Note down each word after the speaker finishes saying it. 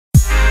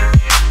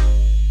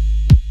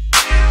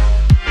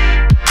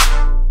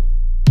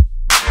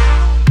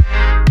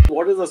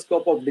is the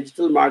scope of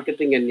digital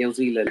marketing in New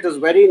Zealand. It is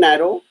very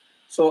narrow.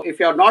 So if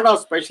you're not a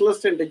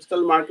specialist in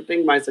digital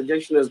marketing, my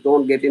suggestion is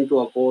don't get into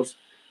a course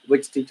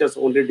which teaches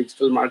only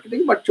digital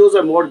marketing, but choose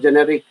a more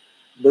generic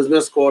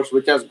business course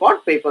which has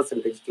got papers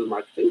in digital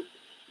marketing.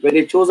 When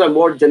you choose a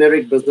more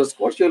generic business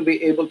course, you'll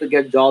be able to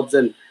get jobs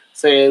in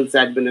sales,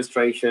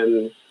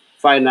 administration,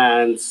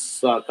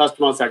 finance,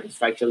 customer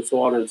satisfaction,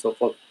 so on and so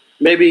forth.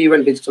 Maybe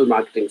even digital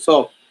marketing.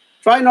 So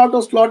try not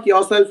to slot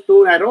yourself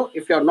too narrow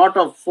if you're not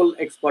a full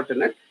expert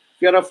in it.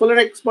 If you're a full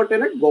expert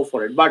in it, go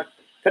for it. But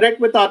connect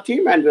with our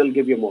team and we'll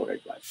give you more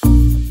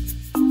advice.